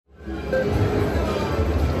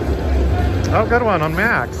Oh, good one on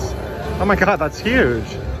Max. Oh my God, that's huge.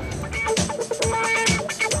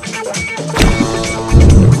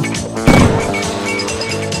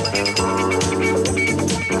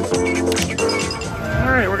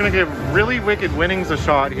 All right, we're gonna give Really Wicked Winnings a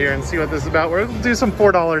shot here and see what this is about. We'll do some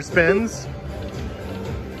 $4 spins.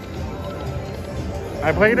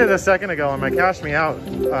 I played it a second ago on my Cash Me Out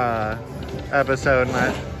episode.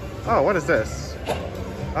 And oh, what is this?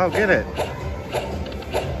 Oh, get it.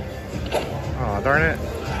 Oh, darn it.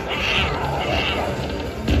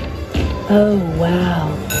 Oh, wow.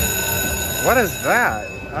 What is that?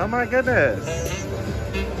 Oh my goodness.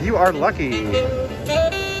 You are lucky.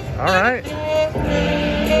 All right.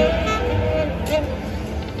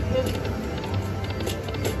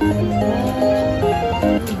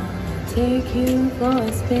 Take you for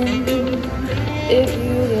a spin. If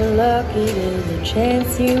you get lucky, there's a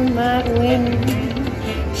chance you might win.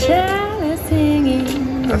 Shall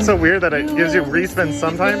singing. That's so weird that it gives you respins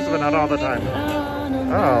sometimes, but not all the time.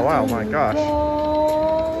 Oh, wow, my gosh.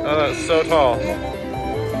 Oh, that's so tall.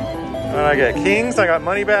 And I get kings, I got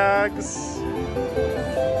money bags.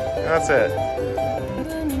 That's it.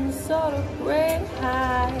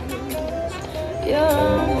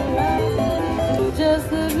 Just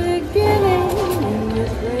the beginning.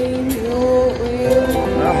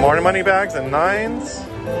 More money bags and nines.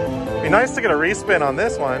 Be nice to get a respin on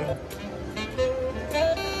this one.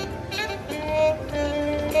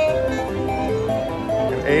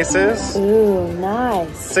 And aces. Ooh,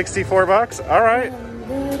 nice. 64 bucks. All right.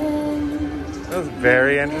 That's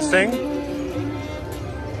very interesting.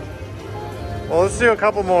 Well, let's do a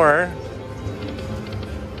couple more.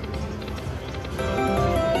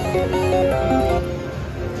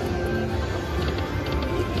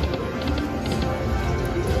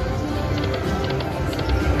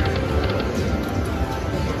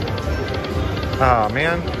 Oh,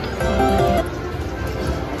 man.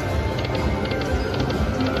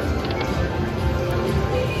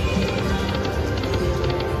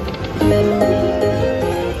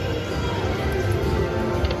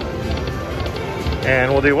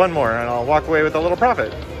 And we'll do one more and I'll walk away with a little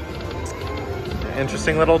profit.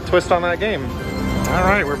 Interesting little twist on that game. All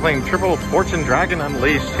right, we're playing Triple Fortune Dragon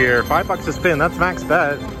Unleashed here. $5 a spin, that's max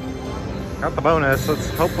bet. Got the bonus, let's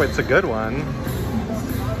hope it's a good one.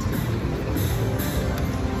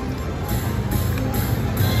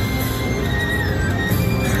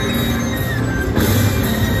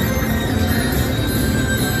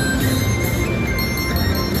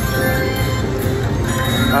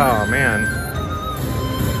 Oh, man.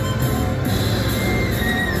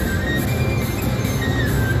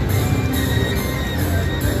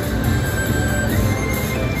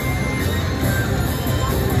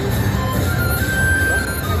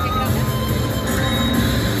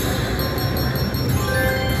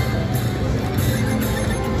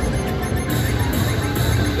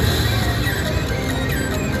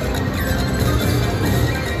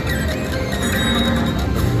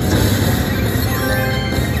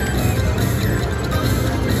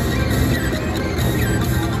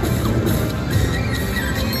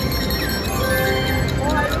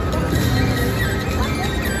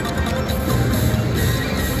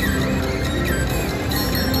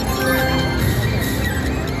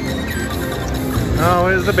 Oh,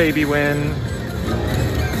 it is a baby win.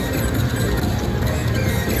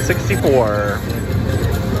 64.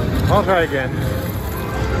 I'll try again.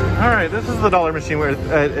 All right, this is the dollar machine where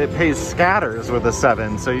it pays scatters with a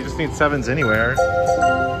 7, so you just need 7s anywhere.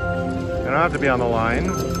 You don't have to be on the line.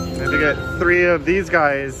 If you get 3 of these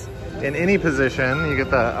guys in any position, you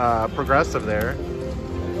get the progressive there.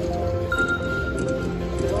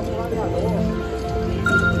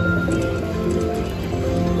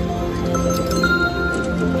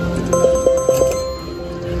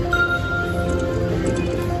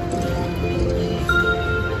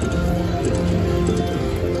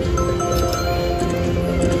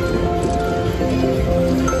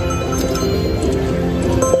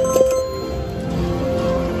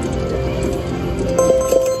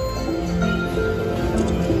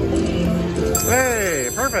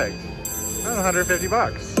 Perfect. That's 150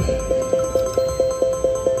 bucks.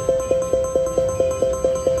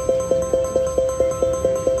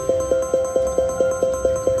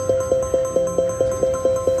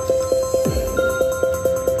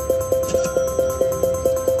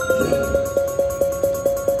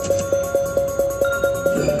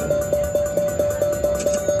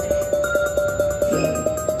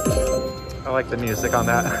 I like the music on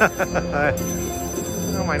that.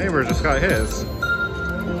 Oh, my neighbor just got his.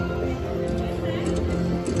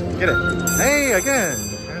 Get it. Hey, again.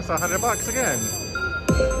 There's 100 bucks again.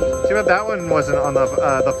 Too bad that one wasn't on the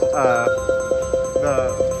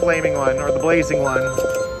flaming one or the blazing one. All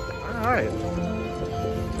right.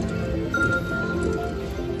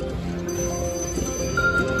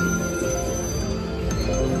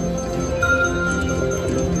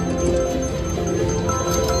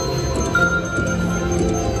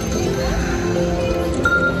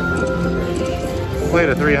 Play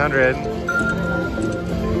to 300.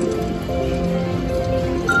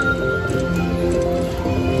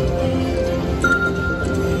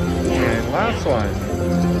 And last one.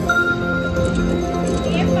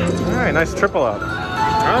 All right, nice triple up.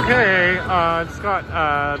 Okay, it's got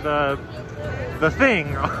the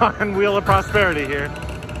thing on Wheel of Prosperity here.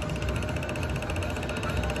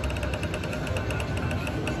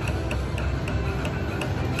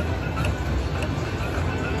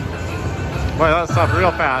 Boy, that stopped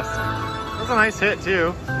real fast. That was a nice hit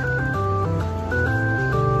too.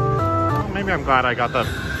 Well, maybe I'm glad I got the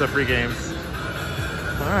free games.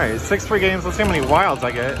 All right, 6 free games. Let's see how many wilds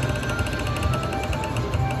I get. 6.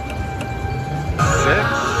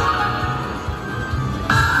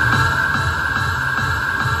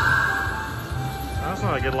 That's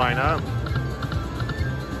not a good lineup.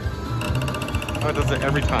 Oh, it does it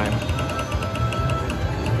every time.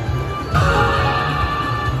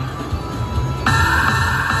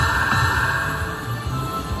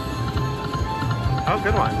 Oh,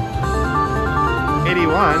 good one.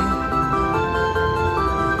 81.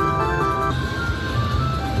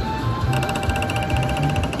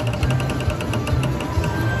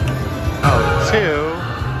 Oh, 2.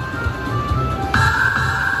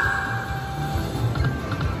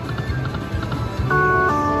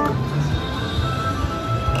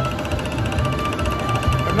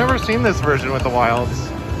 I've never seen this version with the wilds.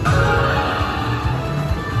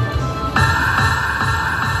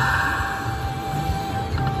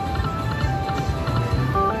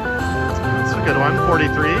 Good one,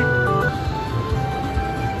 43.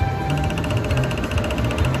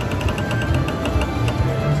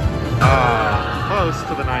 Close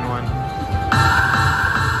to the 9-1.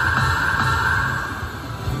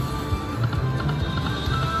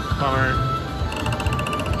 Bummer.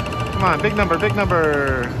 Come on, big number, big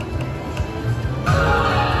number.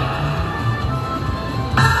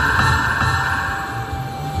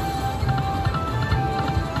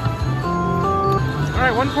 All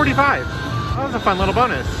right, 145. That was a fun little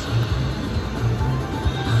bonus.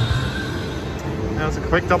 That was a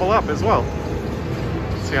quick double up as well.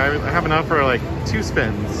 See, I have enough for like 2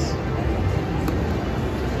 spins.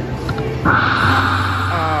 Oh,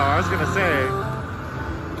 I was gonna say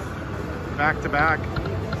back to back.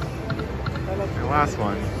 And last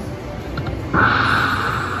one.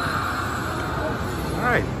 All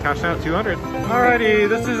right, cash out 200. Alrighty,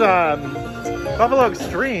 this is Buffalo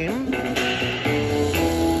Extreme.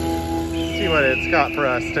 See what it's got for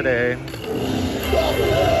us today.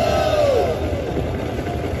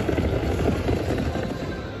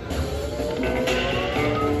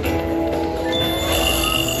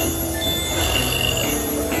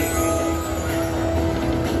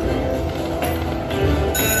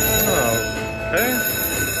 Okay,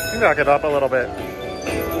 back it up a little bit.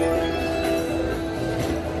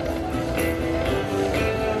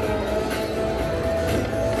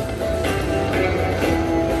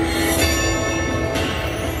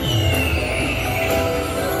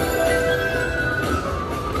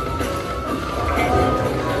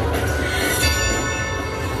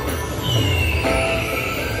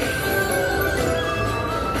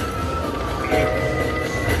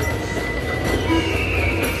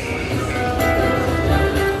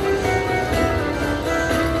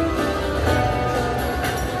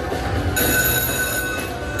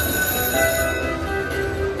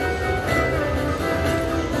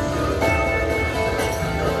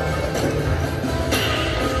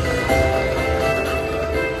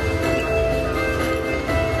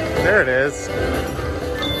 There it is.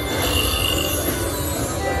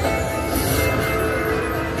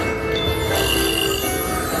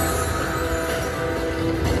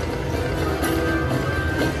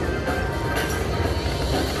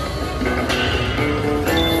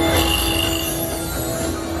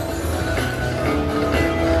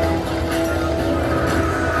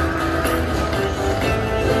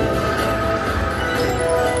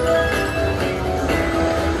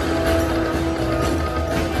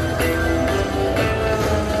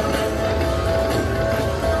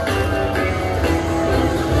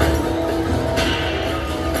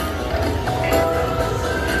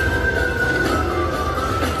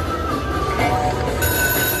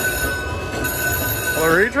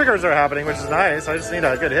 Re-triggers are happening, which is nice. I just need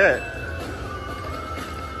a good hit.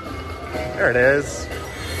 There it is.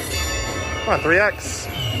 Come on, 3X.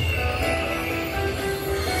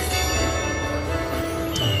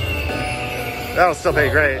 That'll still pay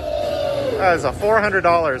great. That is a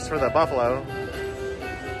 $400 for the buffalo.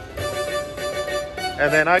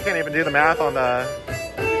 And then I can't even do the math on the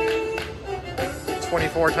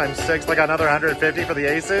 24 times 6, like another 150 for the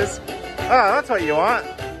aces. Ah, that's what you want.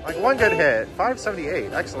 Like one good hit,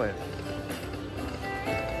 578, excellent.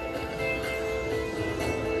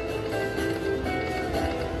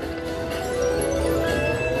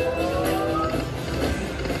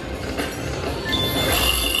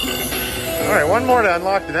 All right, one more to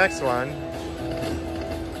unlock the next one.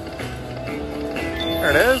 There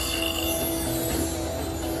it is.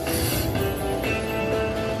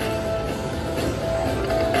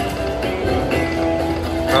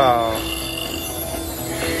 Oh.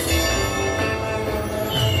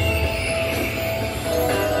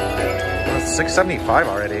 That's 675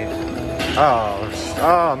 already.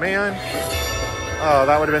 Oh man. Oh,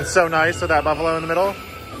 that would have been so nice with that buffalo in the middle.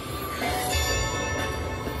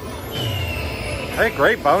 Hey,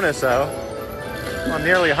 great bonus though. On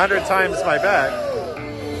nearly 100 times my bet.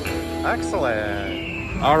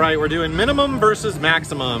 Excellent. All right, we're doing minimum versus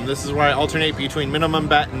maximum. This is where I alternate between minimum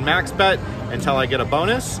bet and max bet until I get a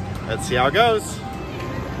bonus. Let's see how it goes.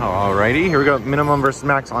 Alrighty, here we go. Minimum versus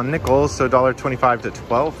max on nickels. So $1.25 to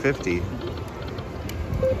 $12.50.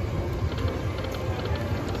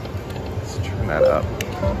 Let's turn that up.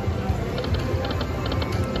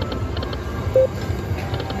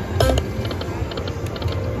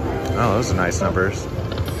 Oh, those are nice numbers.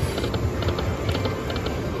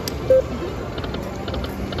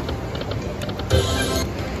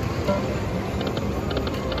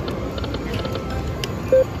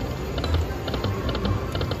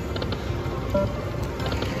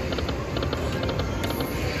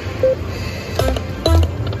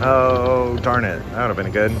 Oh, darn it. That would have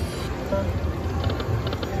been good.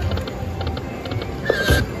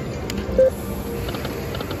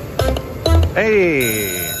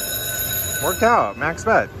 Hey! Worked out, max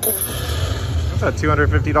bet. That's a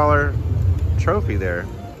 $250 trophy there.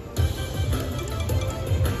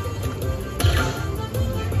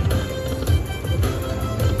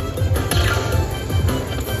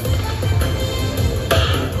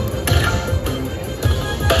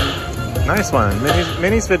 Nice one.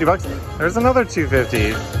 Minis 50 bucks. There's another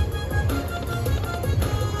 250.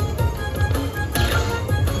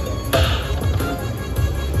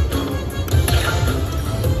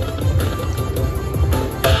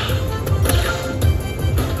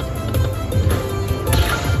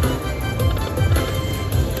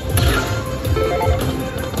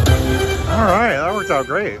 All right, that worked out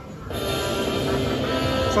great.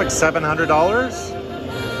 It's like $700.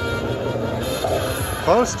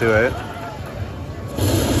 Close to it.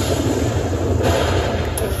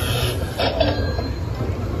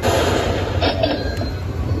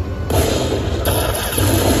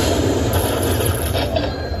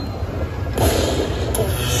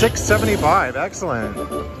 $675, excellent.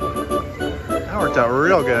 That worked out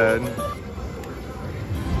real good.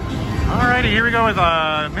 Alrighty, here we go with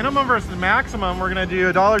minimum versus maximum. We're gonna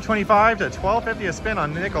do $1.25 to $12.50 a spin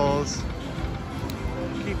on nickels.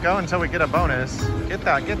 Keep going until we get a bonus. Get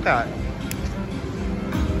that, get that.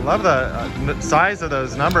 Love the size of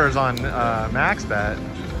those numbers on max bet.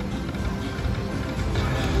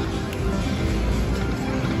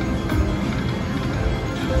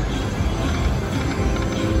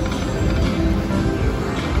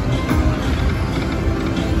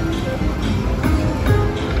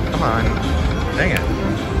 Come on, dang it.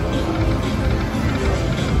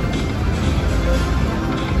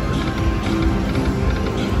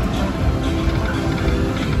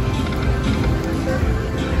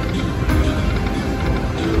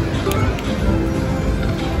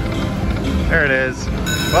 There it is.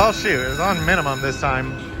 Well, shoot, it was on minimum this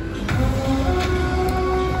time.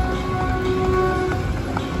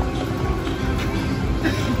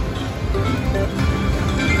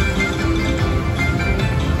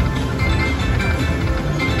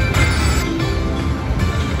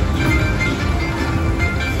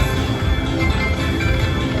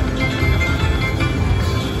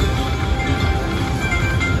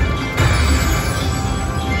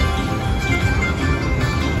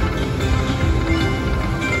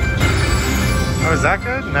 Oh, is that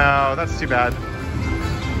good? No, that's too bad.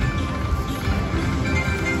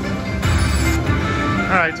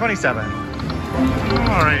 All right, 27.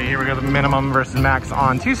 All right, here we go. The minimum versus max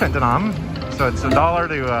on 2-cent denom. So it's $1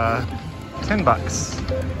 to 10 bucks.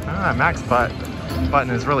 Ah, max button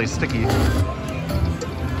is really sticky.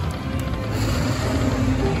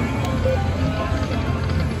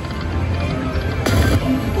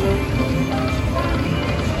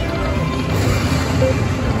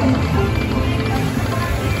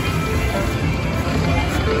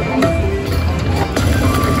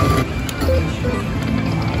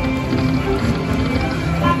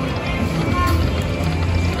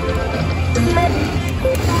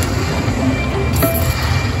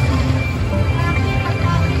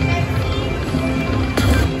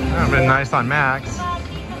 bucks on max.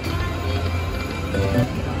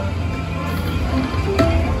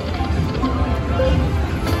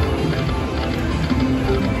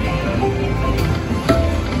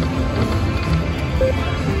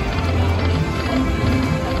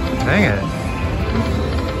 Dang it.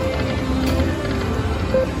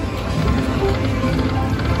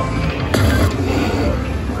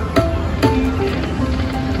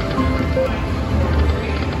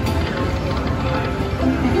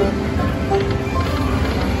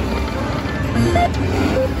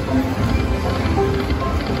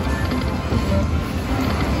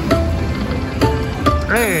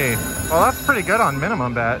 Hey, well that's pretty good on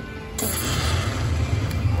minimum bet.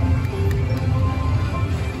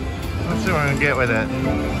 Let's see what we can get with it.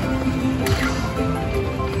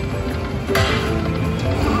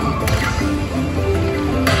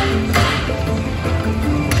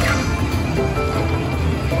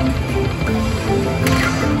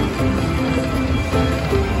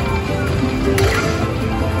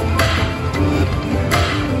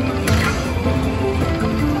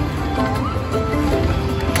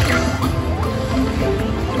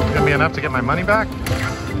 Gonna be enough to get my money back?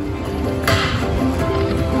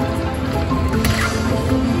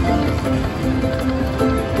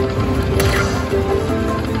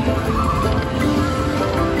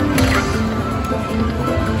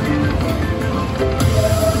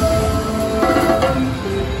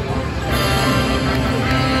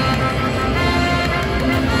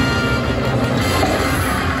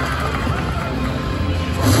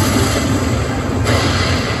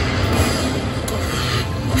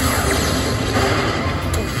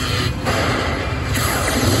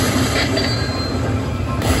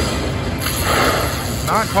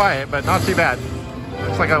 Not quite, but not too bad.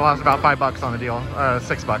 Looks like I lost about $5 on the deal,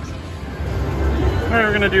 $6. All right,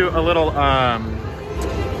 we're gonna do a little,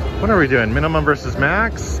 what are we doing? Minimum versus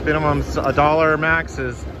max. Minimum's $1, max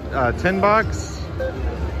is 10 bucks.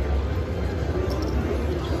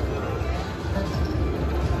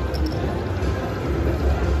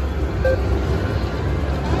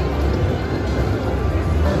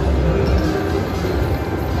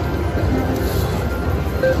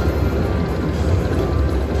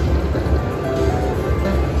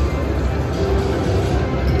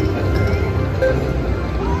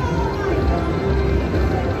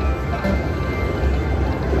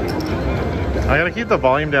 I gotta keep the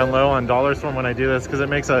volume down low on dollar storm when I do this because it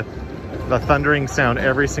makes the thundering sound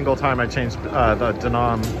every single time I change the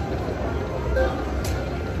denom.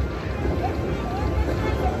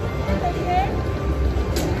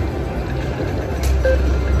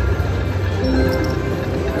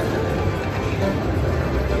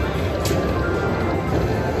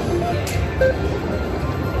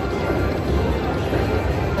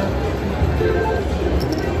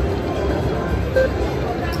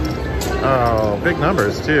 Oh, big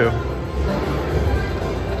numbers too.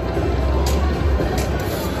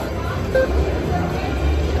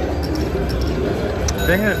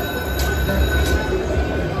 Dang it.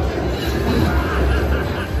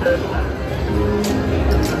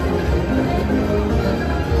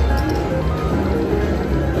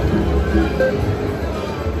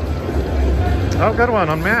 Oh, good one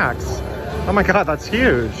on max. Oh my God, that's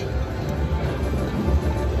huge.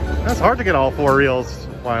 That's hard to get all 4 reels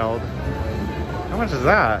wild. How much is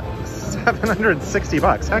that? 760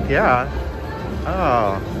 bucks. Heck yeah.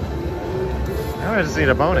 Oh. Now I just need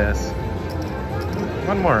a bonus.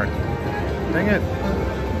 One more. Dang it.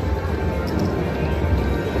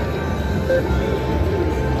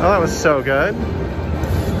 Oh, that was so good.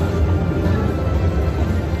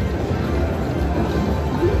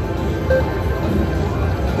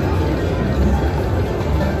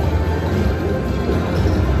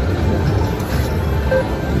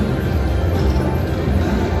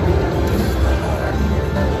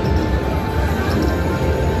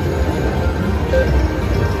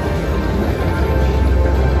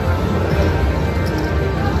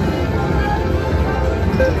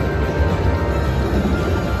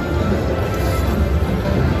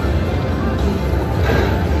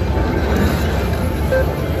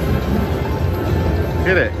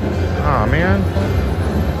 Get it. Oh man.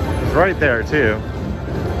 It's right there too.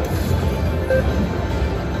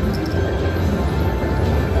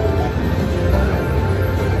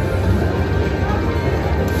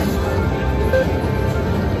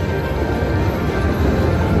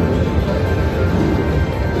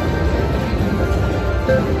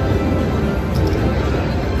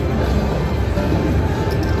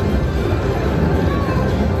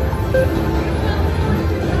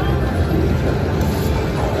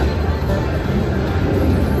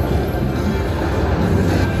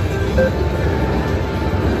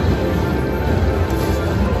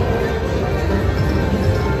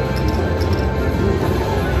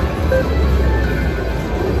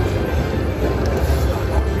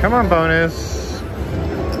 Come on, bonus.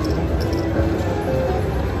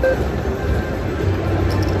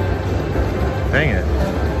 Dang it.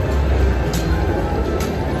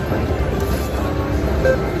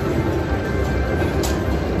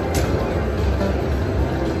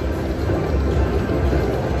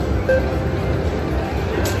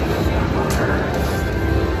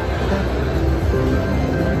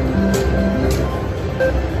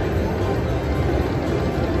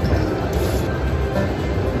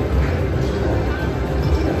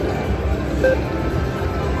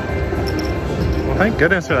 Well, thank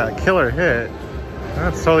goodness for that killer hit.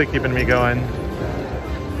 That's totally keeping me going.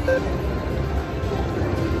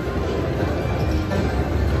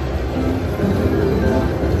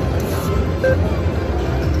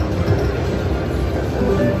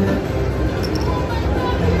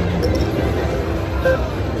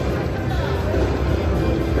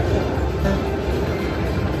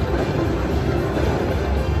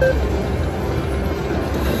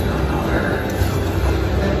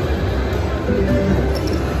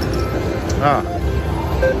 Ah.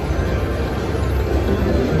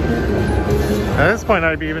 At this point,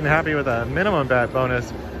 I'd be even happy with a minimum bet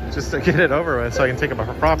bonus just to get it over with so I can take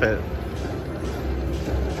a profit.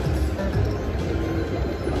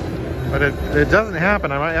 But it doesn't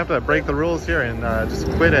happen. I might have to break the rules here and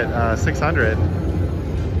just quit at 600.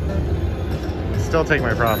 Still take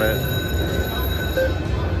my profit.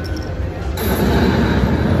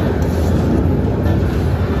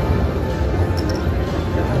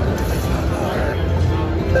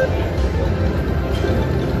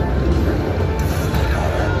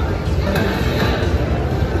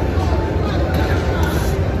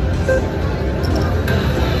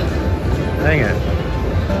 Dang it.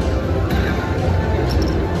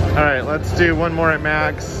 All right, let's do one more at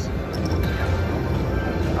max.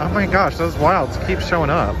 Oh my gosh, those wilds keep showing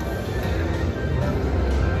up.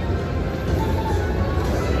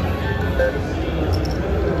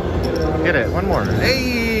 Get it, one more.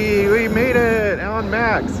 Hey, we made it on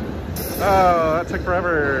max. Oh, that took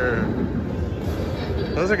forever.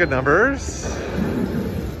 Those are good numbers.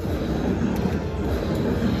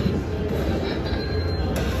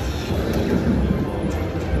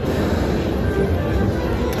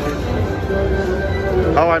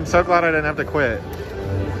 Oh, I'm so glad I didn't have to quit.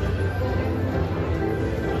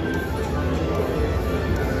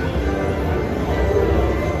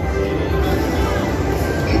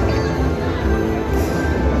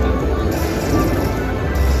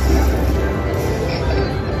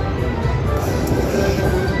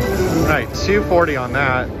 All right, 240 on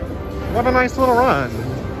that. What a nice little run.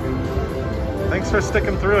 Thanks for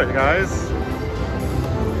sticking through it, guys.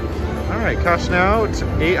 All right, cashing out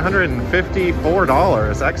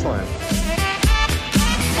 $854. Excellent.